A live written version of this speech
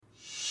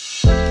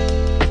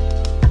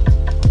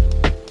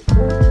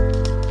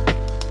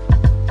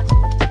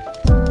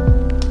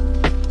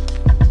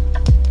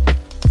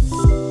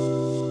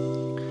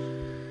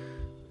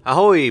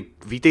Ahoj,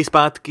 vítej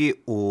zpátky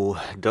u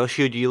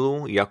dalšího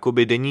dílu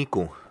Jakoby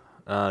deníku.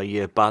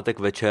 Je pátek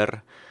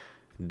večer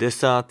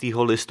 10.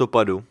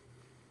 listopadu.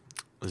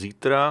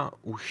 Zítra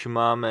už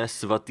máme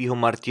svatýho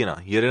Martina.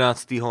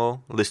 11.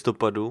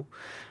 listopadu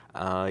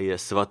je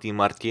svatý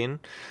Martin.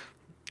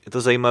 Je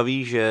to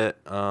zajímavé, že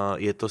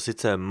je to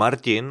sice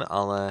Martin,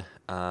 ale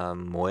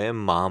moje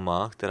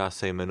máma, která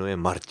se jmenuje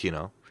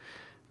Martina,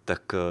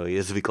 tak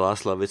je zvyklá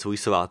slavit svůj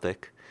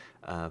svátek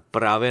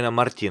právě na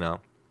Martina.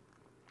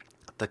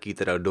 Taky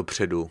teda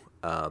dopředu,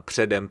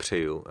 předem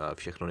přeju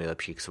všechno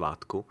nejlepší k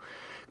svátku.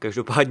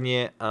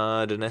 Každopádně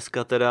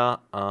dneska teda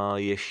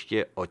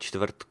ještě o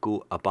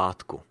čtvrtku a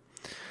pátku.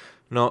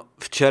 No,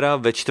 včera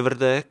ve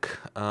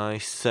čtvrtek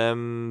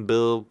jsem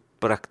byl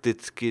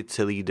prakticky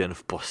celý den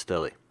v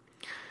posteli.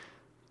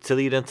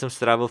 Celý den jsem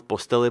strávil v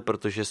posteli,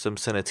 protože jsem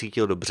se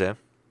necítil dobře.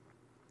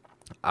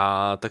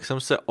 A tak jsem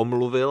se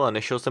omluvil a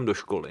nešel jsem do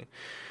školy.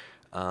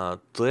 A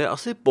to je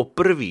asi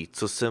poprvé,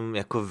 co jsem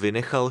jako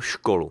vynechal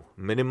školu.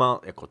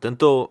 Jako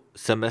tento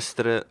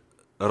semestr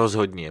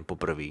rozhodně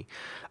poprvé.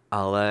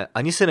 Ale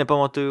ani si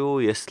nepamatuju,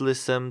 jestli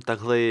jsem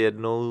takhle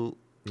jednou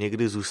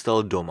někdy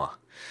zůstal doma.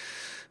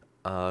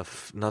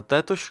 Na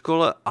této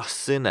škole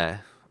asi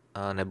ne,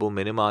 nebo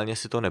minimálně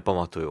si to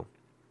nepamatuju.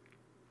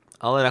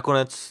 Ale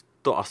nakonec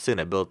to asi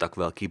nebyl tak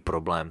velký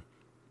problém.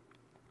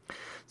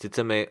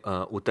 Sice mi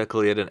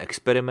utekl jeden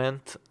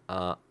experiment,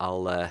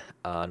 ale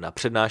na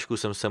přednášku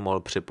jsem se mohl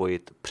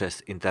připojit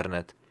přes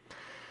internet,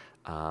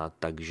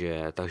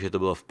 takže to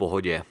bylo v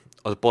pohodě.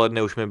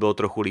 Odpoledne už mi bylo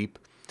trochu líp,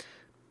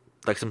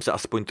 tak jsem se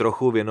aspoň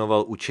trochu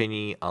věnoval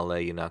učení,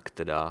 ale jinak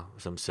teda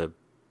jsem se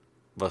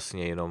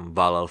vlastně jenom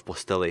válel v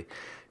posteli.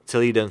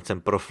 Celý den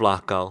jsem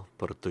proflákal,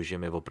 protože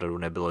mi opravdu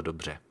nebylo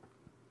dobře.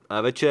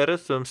 A večer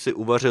jsem si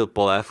uvařil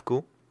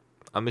polévku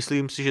a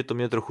myslím si, že to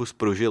mě trochu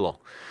spružilo.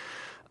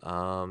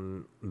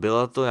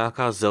 Byla to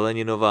nějaká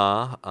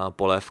zeleninová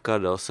polévka,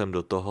 dal jsem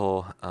do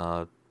toho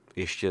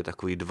ještě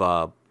takový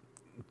 2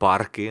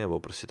 párky, nebo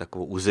prostě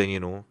takovou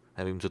uzeninu,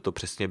 nevím, co to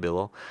přesně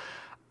bylo,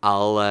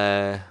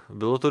 ale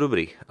bylo to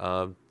dobrý.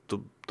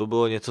 To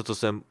bylo něco, co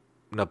jsem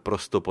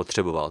naprosto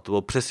potřeboval. To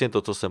bylo přesně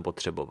to, co jsem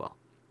potřeboval.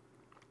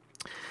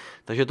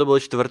 Takže to byl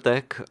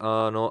čtvrtek,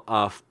 no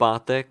a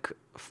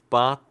v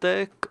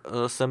pátek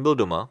jsem byl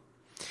doma,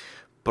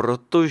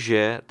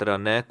 protože, teda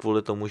ne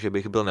kvůli tomu, že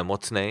bych byl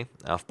nemocnej,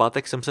 a v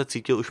pátek jsem se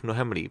cítil už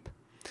mnohem líp,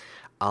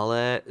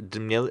 ale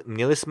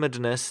měli jsme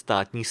dnes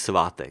státní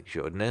svátek, že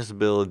jo? Dnes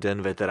byl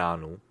den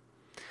veteránů,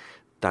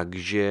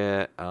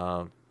 takže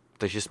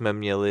jsme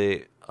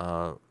měli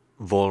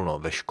volno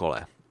ve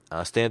škole.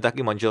 Stejně tak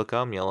i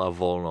manželka měla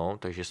volno,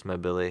 takže jsme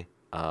byli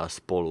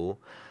spolu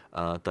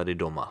tady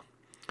doma.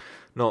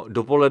 No,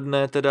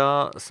 dopoledne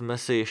teda jsme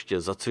si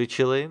ještě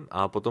zacvičili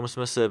a potom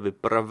jsme se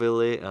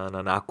vypravili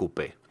na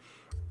nákupy.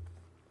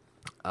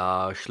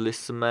 A šli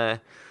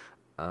jsme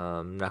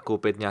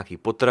nakoupit nějaké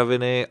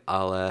potraviny,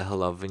 ale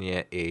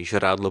hlavně i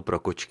žrádlo pro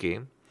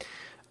kočky,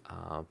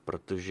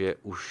 protože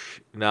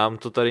už nám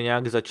to tady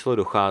nějak začalo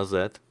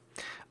docházet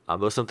a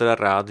byl jsem teda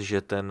rád,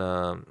 že ten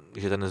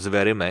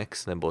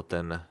Zverimex, nebo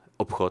ten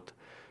obchod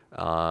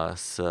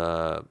s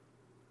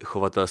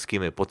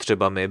chovatelskými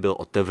potřebami byl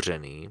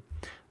otevřený,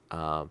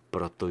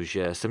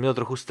 protože jsem měl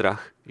trochu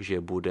strach,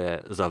 že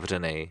bude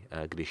zavřený,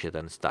 když je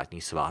ten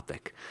státní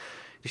svátek.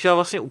 Když já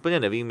vlastně úplně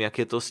nevím, jak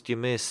je to s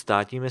těmi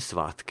státními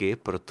svátky,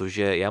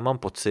 protože já mám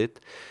pocit,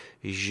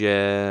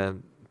 že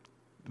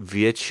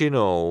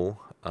většinou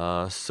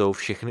jsou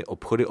všechny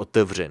obchody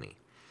otevřený.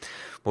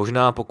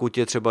 Možná pokud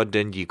je třeba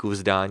Den díku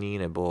vzdání,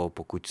 nebo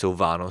pokud jsou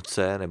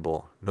Vánoce,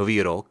 nebo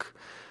Nový rok,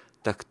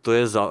 tak to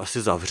je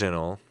asi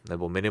zavřeno,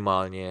 nebo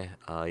minimálně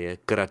je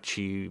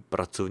kratší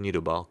pracovní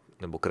doba,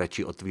 nebo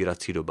kratší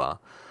otvírací doba.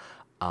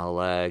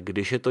 Ale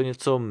když je to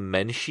něco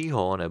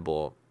menšího,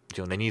 nebo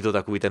že není to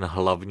takový ten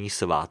hlavní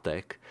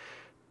svátek,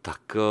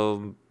 tak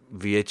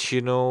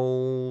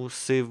většinou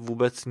si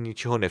vůbec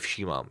ničeho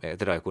nevšímám.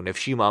 Teda jako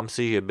nevšímám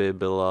si, že by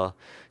byla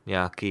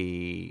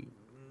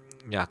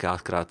nějaká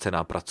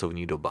zkrácená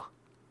pracovní doba.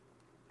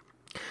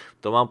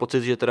 To mám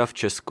pocit, že teda v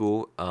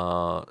Česku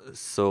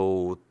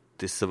jsou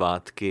ty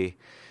svátky,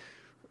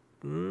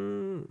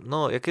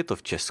 no jak je to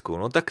v Česku?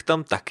 No tak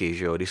tam taky,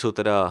 že jo, když jsou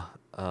teda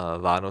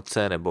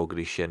Vánoce nebo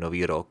když je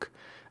Nový rok,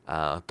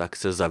 tak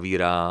se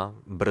zavírá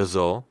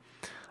brzo,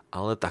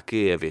 ale taky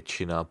je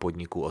většina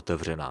podniků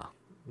otevřená.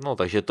 No,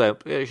 takže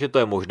to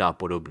je možná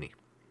podobný.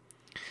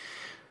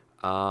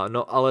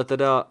 No, ale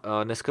teda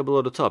dneska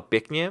bylo docela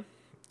pěkně,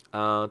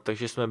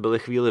 takže jsme byli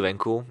chvíli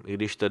venku, i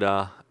když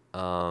teda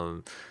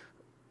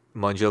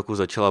manželku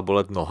začala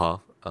bolet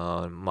noha,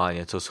 má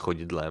něco s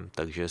chodidlem,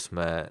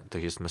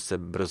 takže jsme se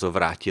brzo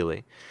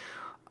vrátili,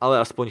 ale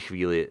aspoň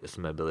chvíli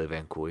jsme byli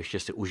venku, ještě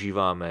si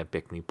užíváme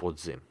pěkný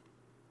podzim.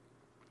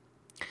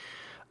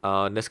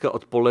 Dneska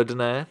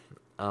odpoledne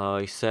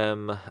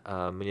jsem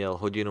měl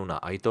hodinu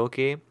na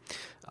iTalky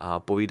a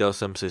povídal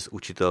jsem si s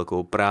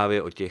učitelkou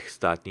právě o těch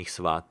státních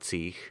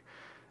svátcích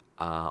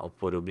a o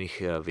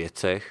podobných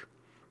věcech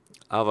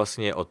a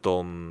vlastně o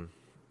tom,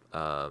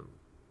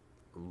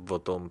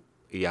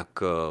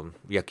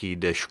 jak jí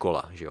jde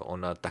škola. Že jo?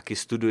 Ona taky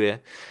studuje,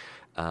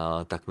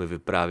 tak mi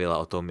vyprávěla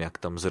o tom, jak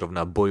tam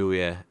zrovna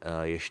bojuje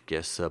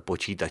ještě s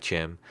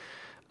počítačem,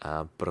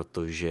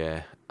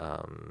 protože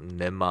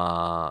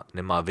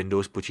nemá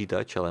Windows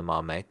počítač, ale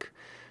má Mac.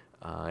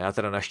 Já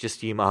teda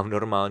naštěstí mám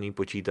normální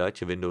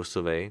počítač,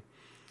 Windowsový,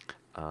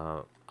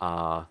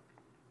 a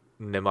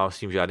nemám s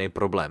tím žádný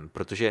problém,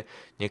 protože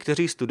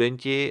někteří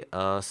studenti,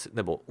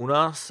 nebo u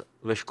nás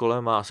ve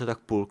škole má asi tak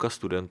půlka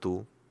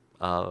studentů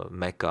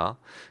Maca,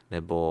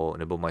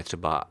 nebo mají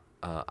třeba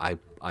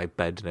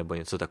iPad nebo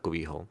něco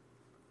takového.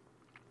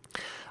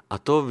 A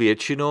to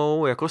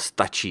většinou jako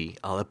stačí,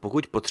 ale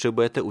pokud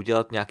potřebujete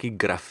udělat nějaký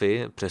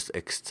grafy přes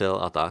Excel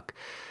a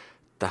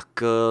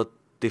tak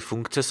ty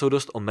funkce jsou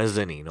dost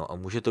omezený, no a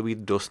může to být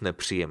dost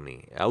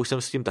nepříjemný. Já už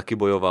jsem s tím taky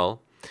bojoval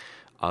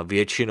a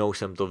většinou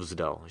jsem to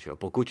vzdal. Že?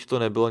 Pokud to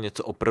nebylo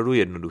něco opravdu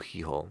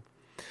jednoduchého,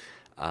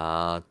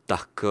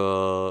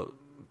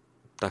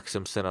 tak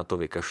jsem se na to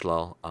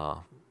vykašlal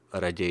a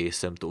raději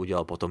jsem to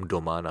udělal potom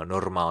doma na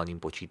normálním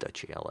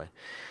počítači, ale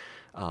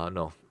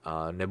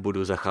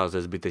nebudu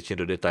zacházet zbytečně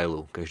do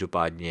detailů.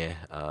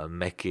 Každopádně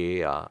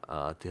Macy a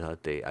tyhle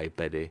ty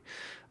iPady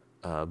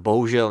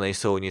bohužel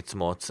nejsou nic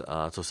moc,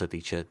 co se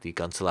týče té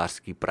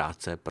kancelářské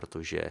práce,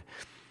 protože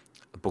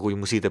pokud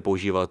musíte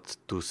používat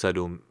tu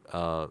sadu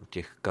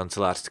těch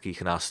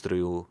kancelářských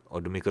nástrojů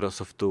od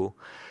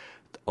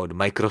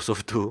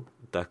Microsoftu,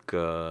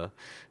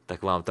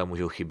 tak vám tam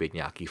můžou chybět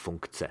nějaký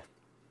funkce.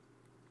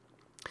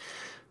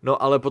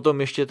 No ale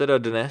potom ještě teda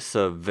dnes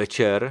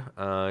večer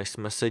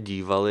jsme se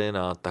dívali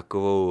na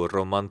takovou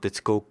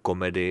romantickou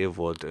komedii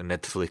od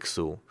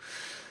Netflixu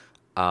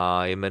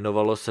a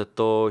jmenovalo se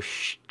to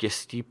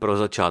Štěstí pro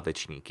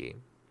začátečníky.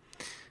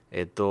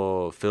 Je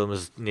to film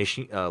z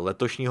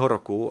letošního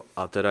roku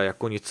a teda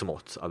jako nic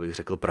moc, abych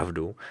řekl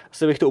pravdu.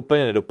 Asi bych to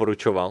úplně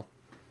nedoporučoval,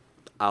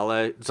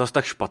 ale zas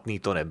tak špatný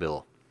to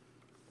nebylo.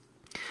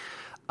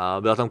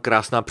 A byla tam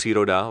krásná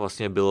příroda,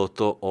 vlastně bylo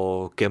to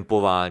o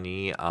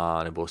kempování,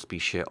 nebo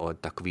spíše o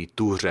takový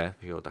túře,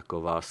 že jo,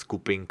 taková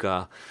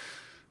skupinka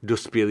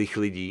dospělých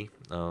lidí,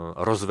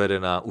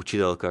 rozvedená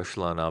učitelka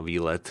šla na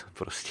výlet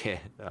prostě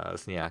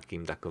s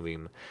nějakým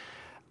takovým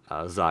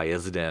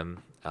zájezdem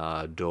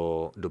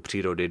do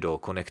přírody, do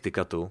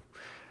Connecticutu.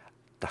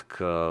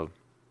 Tak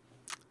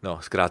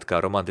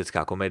zkrátka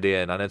romantická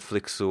komedie na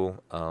Netflixu,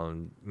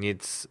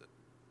 nic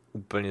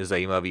úplně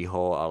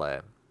zajímavého,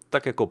 ale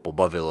tak jako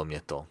pobavilo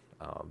mě to.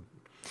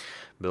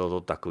 Bylo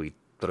to takový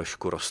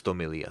trošku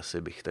roztomilý,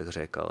 asi bych tak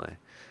řekl, ale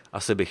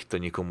asi bych to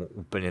nikomu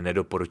úplně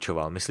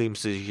nedoporučoval. Myslím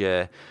si,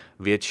 že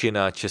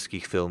většina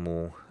českých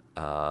filmů,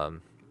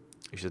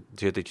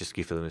 že ty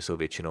české filmy jsou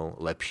většinou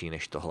lepší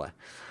než tohle.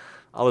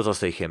 Ale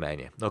zase jich je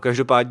méně. No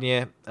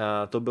každopádně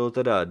to byl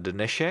teda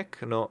dnešek,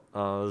 no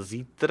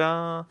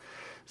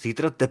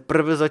zítra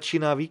teprve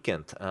začíná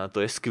víkend.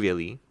 To je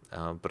skvělý,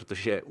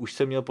 protože už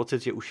jsem měl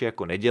pocit, že už je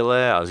jako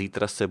neděle a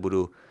zítra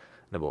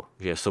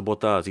že je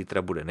sobota a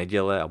zítra bude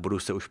neděle a budu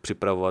se už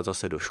připravovat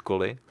zase do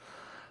školy,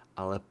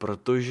 ale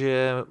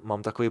protože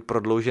mám takový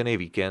prodloužený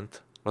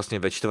víkend, vlastně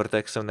ve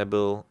čtvrtek jsem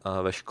nebyl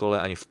ve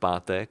škole ani v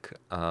pátek,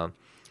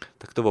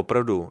 tak to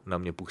opravdu na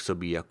mě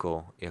působí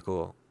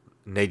jako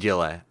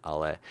neděle,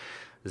 ale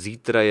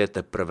zítra je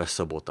teprve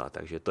sobota,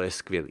 takže to je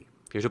skvělý.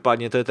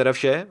 Každopádně to je teda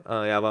vše,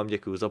 já vám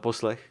děkuju za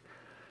poslech,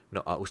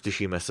 no a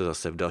uslyšíme se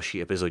zase v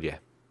další epizodě.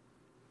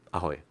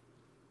 Ahoj.